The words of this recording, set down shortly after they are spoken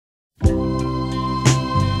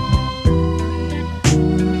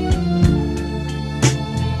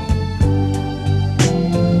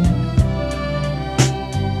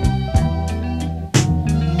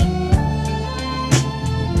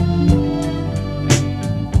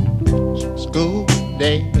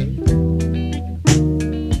day.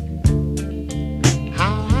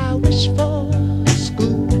 How I wish for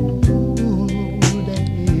school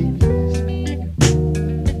days.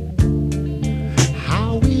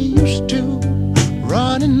 How we used to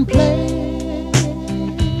run and play.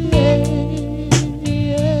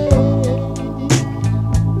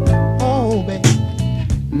 Oh, baby,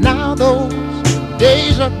 now those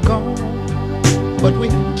days are gone, but we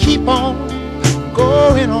keep on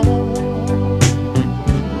going on,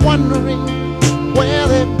 wondering where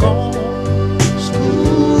they've gone.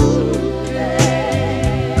 School days.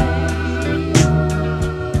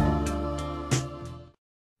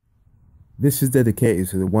 This is dedicated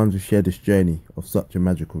to the ones who shared this journey of such a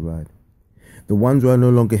magical ride. The ones who are no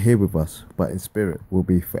longer here with us, but in spirit will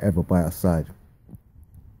be forever by our side.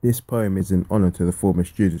 This poem is in honour to the former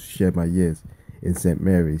students who shared my years in St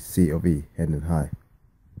Mary's, C.of.E., Hendon High.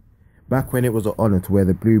 Back when it was an honour to wear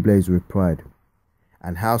the blue blazer with pride,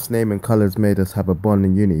 and house name and colours made us have a bond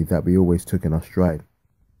and unity that we always took in our stride.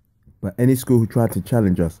 But any school who tried to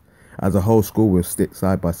challenge us, as a whole school will stick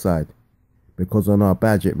side by side, because on our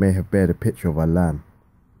badge it may have bared a picture of our lamb,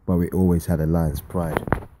 but we always had a lion's pride.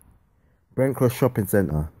 Brent Cross Shopping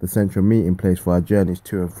Centre, the central meeting place for our journeys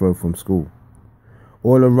to and fro from school.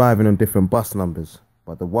 All arriving on different bus numbers,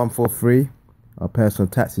 but the 143, our personal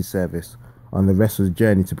taxi service, on the rest of the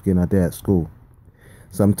journey to begin our day at school.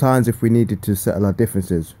 Sometimes if we needed to settle our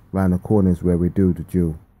differences, round the corners where we do the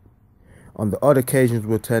duel. On the odd occasions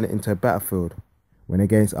we'll turn it into a battlefield, when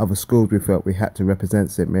against other schools we felt we had to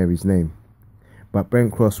represent St Mary's name. But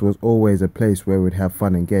Brent Cross was always a place where we'd have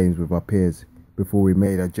fun and games with our peers before we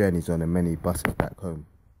made our journeys on the many buses back home.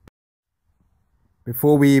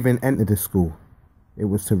 Before we even entered the school, it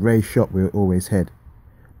was to Ray's shop we would always head.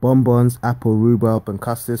 Bonbons, apple, rhubarb and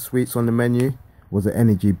custard sweets on the menu was an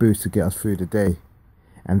energy boost to get us through the day.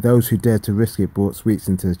 And those who dared to risk it brought sweets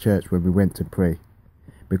into the church when we went to pray,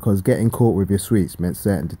 because getting caught with your sweets meant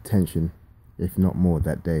certain detention, if not more,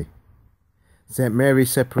 that day. St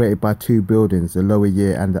Mary's separated by two buildings, the lower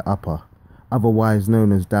year and the upper, otherwise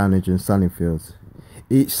known as Downage and Sunningfields,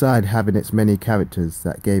 each side having its many characters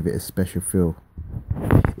that gave it a special feel.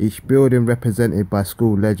 Each building represented by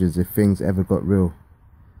school legends if things ever got real.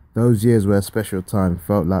 Those years were a special time,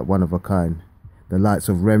 felt like one of a kind. The likes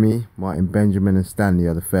of Remy, Martin Benjamin and Stanley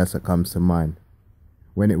are the first that comes to mind.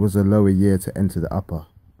 When it was a lower year to enter the upper,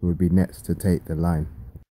 who would be next to take the line.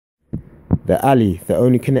 The alley, the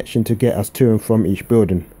only connection to get us to and from each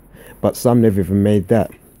building, but some never even made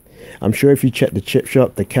that. I'm sure if you check the chip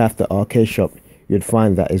shop, the cafe, the arcade shop, you'd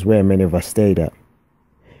find that is where many of us stayed at.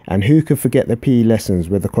 And who could forget the PE lessons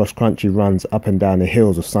with the cross-country runs up and down the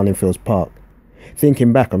hills of Sunningfields Park?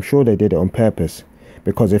 Thinking back, I'm sure they did it on purpose,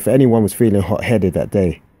 because if anyone was feeling hot-headed that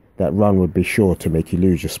day, that run would be sure to make you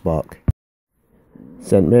lose your spark.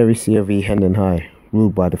 St Mary's C.of.E. Hendon High,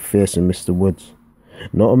 ruled by the fearsome Mr. Woods.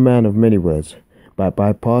 Not a man of many words, but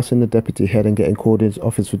by passing the deputy head and getting called in his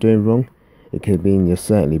office for doing wrong, it could mean you'll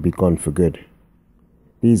certainly be gone for good.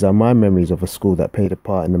 These are my memories of a school that played a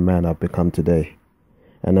part in the man I've become today.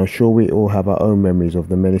 And I'm sure we all have our own memories of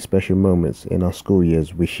the many special moments in our school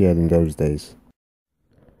years we shared in those days.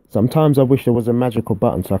 Sometimes I wish there was a magical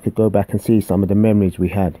button so I could go back and see some of the memories we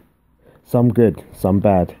had. Some good, some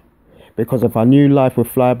bad. Because if I knew life would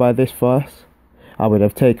fly by this fast, I would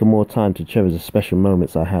have taken more time to cherish the special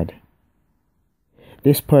moments I had.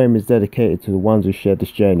 This poem is dedicated to the ones who shared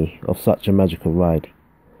this journey of such a magical ride.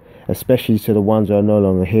 Especially to the ones who are no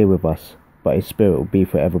longer here with us, but in spirit will be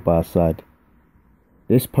forever by our side.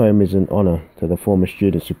 This poem is in honour to the former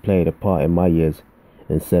students who played a part in my years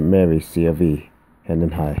in St Mary's C.of.E.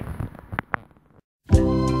 Hendon High.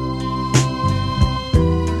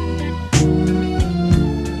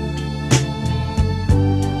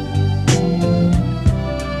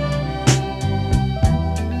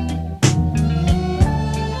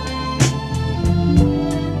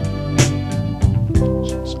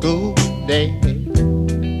 School day.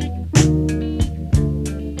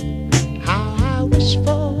 How I wish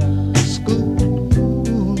for school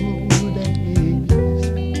days.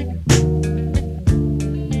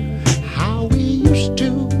 How we used to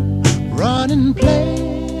run and play.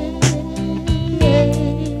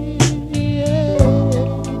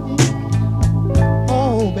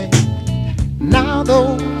 Oh, baby, now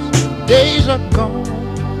those days are gone,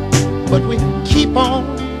 but we keep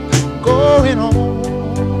on going on,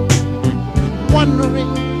 wondering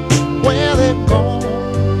where they've gone.